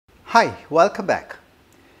Hi, welcome back.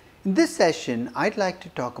 In this session, I'd like to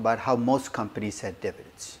talk about how most companies set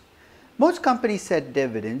dividends. Most companies set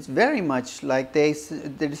dividends very much like they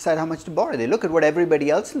decide how much to borrow. They look at what everybody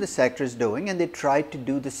else in the sector is doing and they try to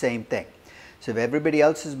do the same thing. So if everybody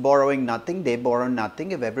else is borrowing nothing, they borrow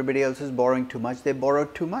nothing. If everybody else is borrowing too much, they borrow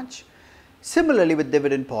too much. Similarly with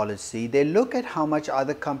dividend policy, they look at how much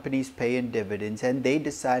other companies pay in dividends and they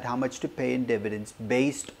decide how much to pay in dividends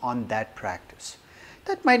based on that practice.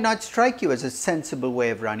 That might not strike you as a sensible way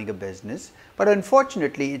of running a business, but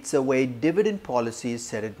unfortunately it's a way dividend policy is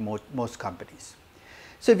set at most companies.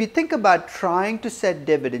 So if you think about trying to set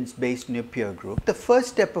dividends based on your peer group, the first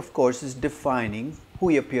step of course is defining who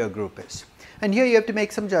your peer group is. And here you have to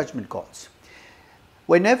make some judgment calls.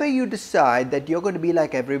 Whenever you decide that you're going to be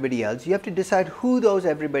like everybody else, you have to decide who those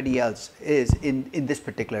everybody else is in this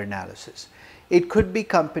particular analysis. It could be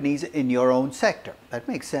companies in your own sector. That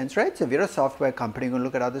makes sense, right? So if you're a software company, you're going to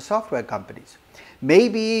look at other software companies.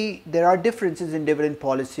 Maybe there are differences in dividend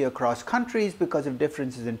policy across countries because of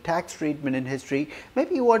differences in tax treatment and history.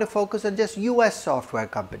 Maybe you want to focus on just US software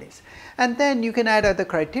companies. And then you can add other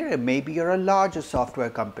criteria. Maybe you're a larger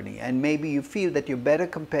software company and maybe you feel that you're better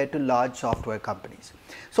compared to large software companies.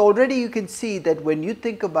 So already you can see that when you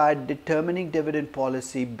think about determining dividend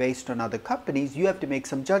policy based on other companies, you have to make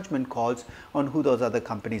some judgment calls on who those other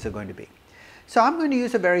companies are going to be. So I'm going to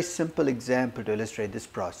use a very simple example to illustrate this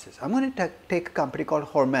process. I'm going to take a company called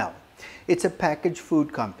Hormel. It's a packaged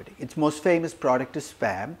food company. Its most famous product is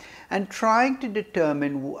Spam, and trying to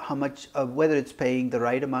determine how much, whether it's paying the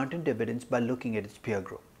right amount in dividends by looking at its peer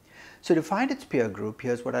group. So to find its peer group,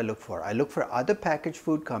 here's what I look for. I look for other packaged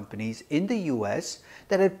food companies in the US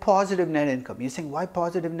that had positive net income. You're saying, why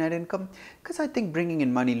positive net income? Because I think bringing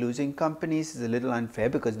in money losing companies is a little unfair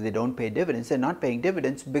because they don't pay dividends. They're not paying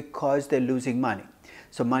dividends because they're losing money.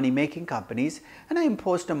 So money making companies, and I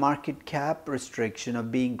imposed a market cap restriction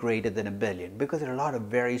of being greater than $1 billion because there are a lot of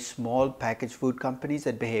very small packaged food companies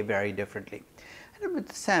that behave very differently. And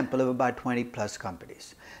with a sample of about 20 plus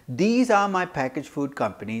companies. These are my packaged food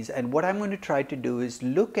companies, and what I'm going to try to do is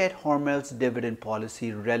look at Hormel's dividend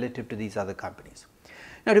policy relative to these other companies.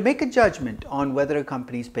 Now to make a judgment on whether a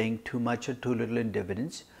company is paying too much or too little in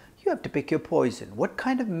dividends, you have to pick your poison. What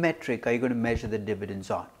kind of metric are you going to measure the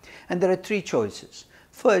dividends on? And there are three choices.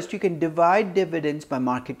 First, you can divide dividends by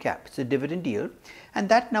market cap. It's a dividend yield, and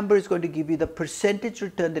that number is going to give you the percentage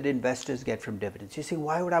return that investors get from dividends. You say,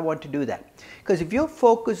 why would I want to do that? Because if your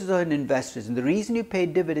focus is on investors, and the reason you pay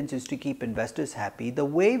dividends is to keep investors happy, the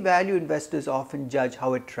way value investors often judge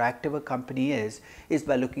how attractive a company is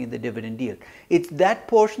by looking at the dividend yield. It's that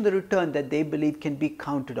portion of the return that they believe can be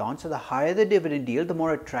counted on. So the higher the dividend yield, the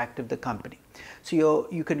more attractive the company. So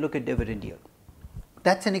you can look at dividend yield.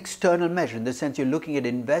 That's an external measure in the sense you're looking at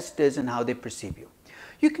investors and how they perceive you.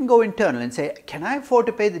 You can go internal and say, can I afford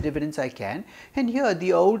to pay the dividends I can? And here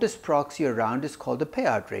the oldest proxy around is called the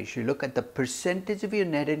payout ratio. You look at the percentage of your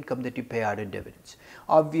net income that you pay out in dividends.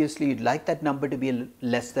 Obviously, you'd like that number to be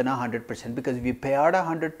less than 100% because if you pay out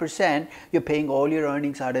 100%, you're paying all your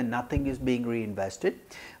earnings out and nothing is being reinvested.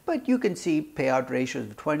 But you can see payout ratios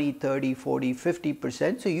of 20, 30, 40,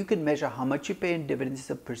 50%. So you can measure how much you pay in dividends as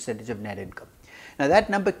a percentage of net income. Now that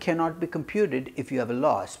number cannot be computed if you have a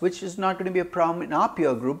loss, which is not going to be a problem in our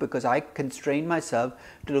peer group because I constrain myself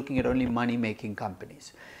to looking at only money making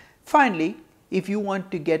companies. Finally, if you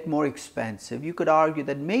want to get more expensive, you could argue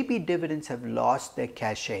that maybe dividends have lost their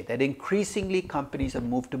cachet, that increasingly companies have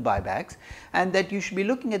moved to buybacks, and that you should be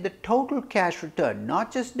looking at the total cash return,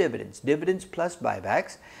 not just dividends, dividends plus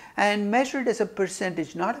buybacks, and measured as a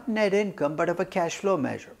percentage not of net income but of a cash flow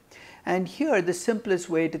measure. And here the simplest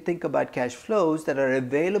way to think about cash flows that are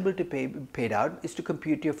available to be paid out is to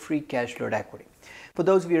compute your free cash flow equity. For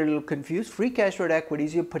those of you who are a little confused, free cash flow equity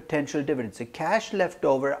is your potential dividends, the cash left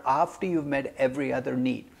over after you've met every other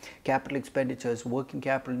need. Capital expenditures, working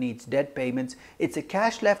capital needs, debt payments. It's a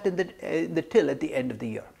cash left in the till at the end of the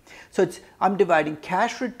year. So I'm dividing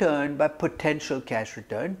cash return by potential cash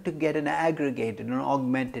return to get an aggregated and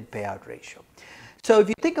augmented payout ratio. So if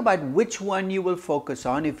you think about which one you will focus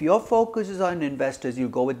on, if your focus is on investors, you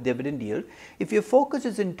go with dividend yield. If your focus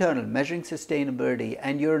is internal, measuring sustainability,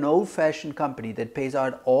 and you're an old-fashioned company that pays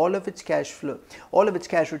out all of its cash flow, all of its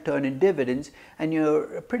cash return in dividends, and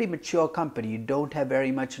you're a pretty mature company, you don't have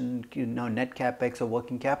very much net capex or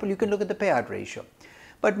working capital, you can look at the payout ratio.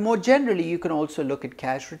 But more generally, you can also look at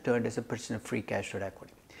cash returned as a percent of free cash flow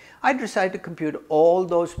equity. I decided to compute all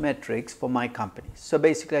those metrics for my companies. So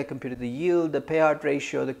basically I computed the yield, the payout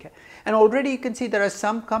ratio, and already you can see there are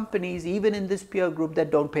some companies even in this peer group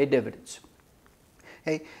that don't pay dividends.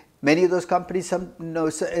 Okay? Many of those companies, and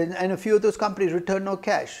a few of those companies return no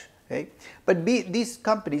cash. Okay? But these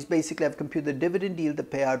companies basically have computed the dividend yield, the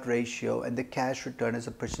payout ratio, and the cash return as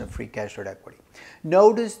a percent of free cash flow equity.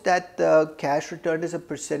 Notice that the cash return as a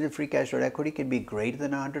percent of free cash flow equity can be greater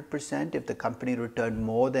than 100% if the company returned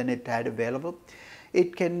more than it had available.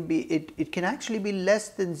 It can actually be less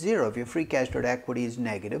than zero if your free cash flow equity is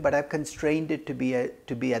negative, but I've constrained it to be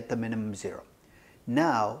at the minimum zero.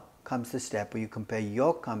 Now comes the step where you compare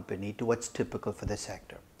your company to what's typical for the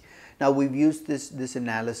sector. Now, we've used this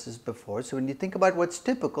analysis before, so when you think about what's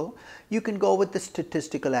typical, you can go with the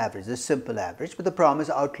statistical average, the simple average, but the problem is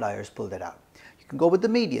outliers pull that out. You can go with the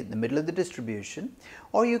median, the middle of the distribution,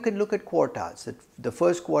 or you can look at quartiles, the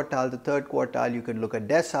first quartile, the third quartile, you can look at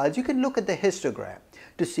deciles, you can look at the histogram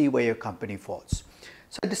to see where your company falls.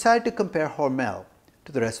 So I decided to compare Hormel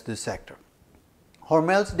to the rest of the sector.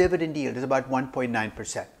 Hormel's dividend yield is about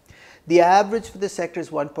 1.9%. The average for the sector is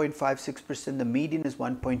 1.56%, the median is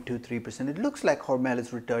 1.23%. It looks like Hormel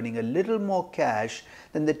is returning a little more cash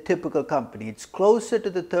than the typical company. It's closer to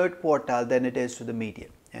the third quartile than it is to the median.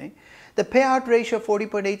 Okay? The payout ratio of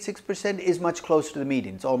 40.86% is much closer to the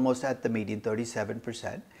median. It's almost at the median,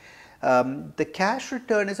 37%. The cash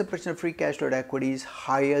return as a percent of free cash flow equity is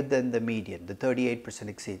higher than the median, the 38%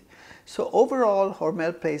 exceeds. So overall,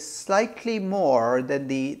 Hormel pays slightly more than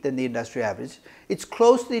the industry average. It's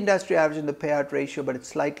close to the industry average in the payout ratio, but it's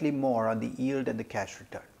slightly more on the yield and the cash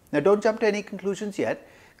return. Now, don't jump to any conclusions yet,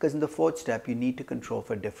 because in the fourth step, you need to control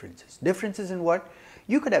for differences. Differences in what?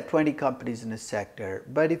 You could have 20 companies in a sector,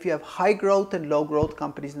 but if you have high growth and low growth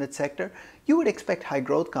companies in that sector, you would expect high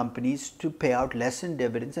growth companies to pay out less in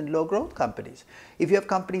dividends than low growth companies. If you have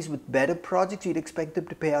companies with better projects, you'd expect them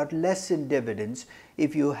to pay out less in dividends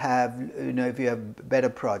if you have better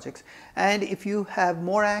projects. And if you have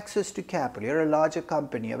more access to capital, you're a larger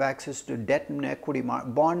company, you have access to debt and equity,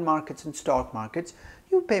 bond markets and stock markets,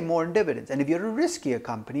 you pay more in dividends. And if you're a riskier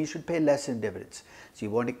company, you should pay less in dividends. So you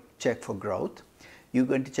want to check for growth. You're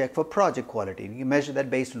going to check for project quality. You measure that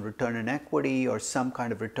based on return on equity or some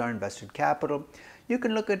kind of return invested capital. You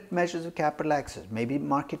can look at measures of capital access. Maybe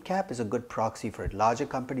market cap is a good proxy for it. Larger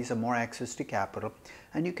companies have more access to capital,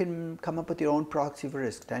 and you can come up with your own proxy for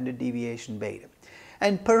risk, standard deviation beta.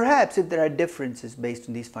 And perhaps if there are differences based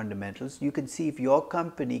on these fundamentals, you can see if your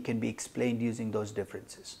company can be explained using those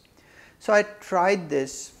differences. So I tried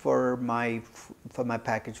this for my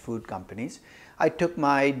packaged food companies. I took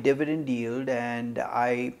my dividend yield and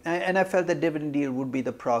I felt that dividend yield would be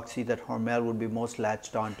the proxy that Hormel would be most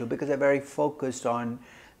latched onto, because they're very focused on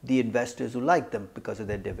the investors who like them because of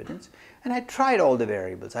their dividends. And I tried all the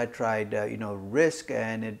variables. I tried risk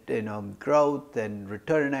and growth and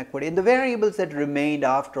return on equity. And the variables that remained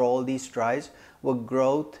after all these tries were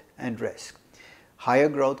growth and risk. Higher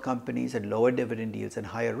growth companies had lower dividend yields, and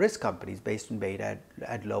higher risk companies based on beta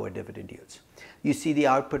had lower dividend yields. You see the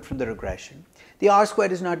output from the regression. The R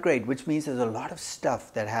squared is not great, which means there's a lot of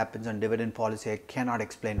stuff that happens on dividend policy I cannot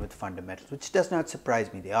explain with fundamentals, which does not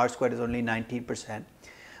surprise me. The R squared is only 19%.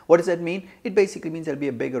 What does that mean? It basically means there'll be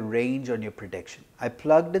a bigger range on your prediction. I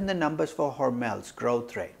plugged in the numbers for Hormel's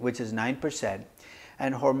growth rate, which is 9%,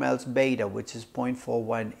 and Hormel's beta, which is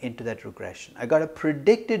 0.41, into that regression. I got a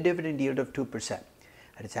predicted dividend yield of 2%.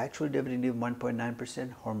 At its actual dividend yield of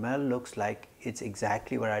 1.9%, Hormel looks like it's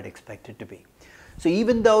exactly where I'd expect it to be. So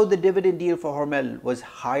even though the dividend yield for Hormel was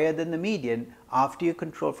higher than the median, after you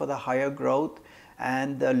control for the higher growth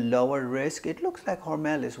and the lower risk, it looks like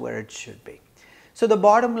Hormel is where it should be. So the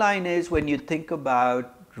bottom line is, when you think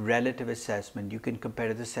about relative assessment, you can compare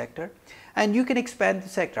to the sector, and you can expand the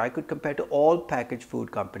sector. I could compare to all packaged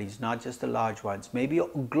food companies, not just the large ones, maybe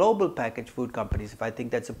global packaged food companies if I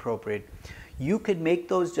think that's appropriate. You can make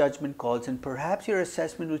those judgment calls, and perhaps your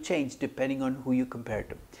assessment will change depending on who you compare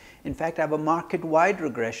to. In fact, I have a market-wide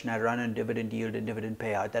regression I run on dividend yield and dividend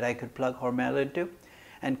payout that I could plug Hormel into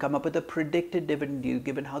and come up with a predicted dividend yield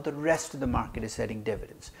given how the rest of the market is setting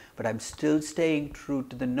dividends. But I'm still staying true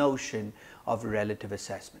to the notion of relative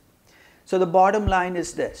assessment. So the bottom line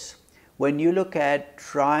is this. When you look at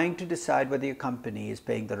trying to decide whether your company is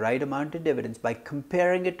paying the right amount of dividends by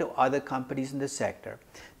comparing it to other companies in the sector,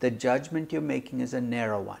 the judgment you're making is a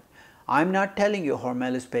narrow one. I'm not telling you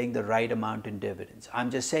Hormel is paying the right amount in dividends.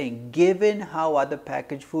 I'm just saying, given how other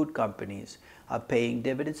packaged food companies are paying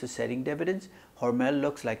dividends or setting dividends, Hormel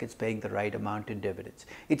looks like it's paying the right amount in dividends.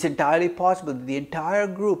 It's entirely possible that the entire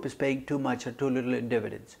group is paying too much or too little in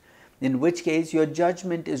dividends, in which case your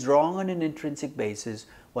judgment is wrong on an intrinsic basis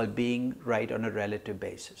while being right on a relative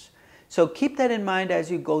basis. So keep that in mind as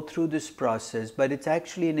you go through this process, but it's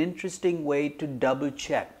actually an interesting way to double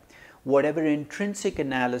check whatever intrinsic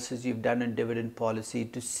analysis you've done on dividend policy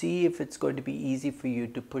to see if it's going to be easy for you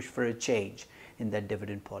to push for a change in that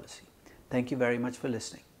dividend policy. Thank you very much for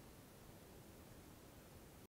listening.